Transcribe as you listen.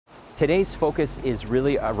Today's focus is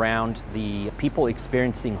really around the people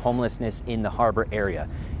experiencing homelessness in the harbor area.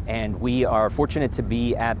 And we are fortunate to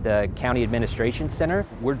be at the County Administration Center.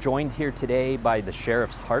 We're joined here today by the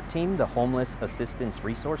Sheriff's HART team, the Homeless Assistance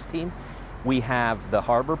Resource Team. We have the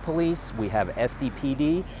Harbor Police, we have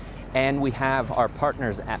SDPD, and we have our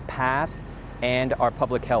partners at PATH and our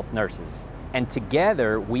public health nurses. And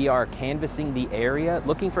together we are canvassing the area,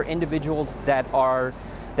 looking for individuals that are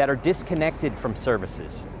disconnected from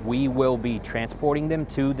services. We will be transporting them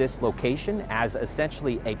to this location as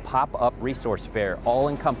essentially a pop-up resource fair,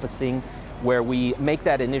 all-encompassing, where we make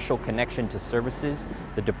that initial connection to services.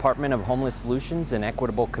 The Department of Homeless Solutions and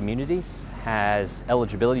Equitable Communities has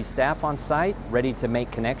eligibility staff on site ready to make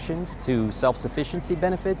connections to self-sufficiency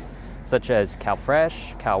benefits such as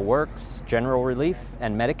CalFresh, CalWorks, General Relief,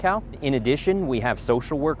 and Medi-Cal. In addition, we have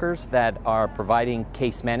social workers that are providing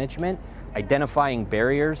case management, identifying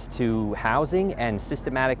barriers to housing, and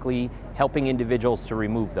systematically helping individuals to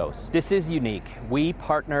remove those. This is unique. We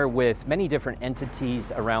partner with many different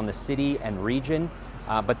entities around the city and region,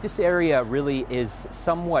 but this area really is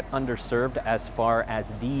somewhat underserved as far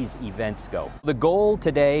as these events go. The goal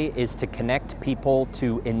today is to connect people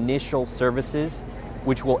to initial services,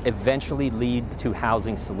 which will eventually lead to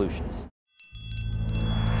housing solutions.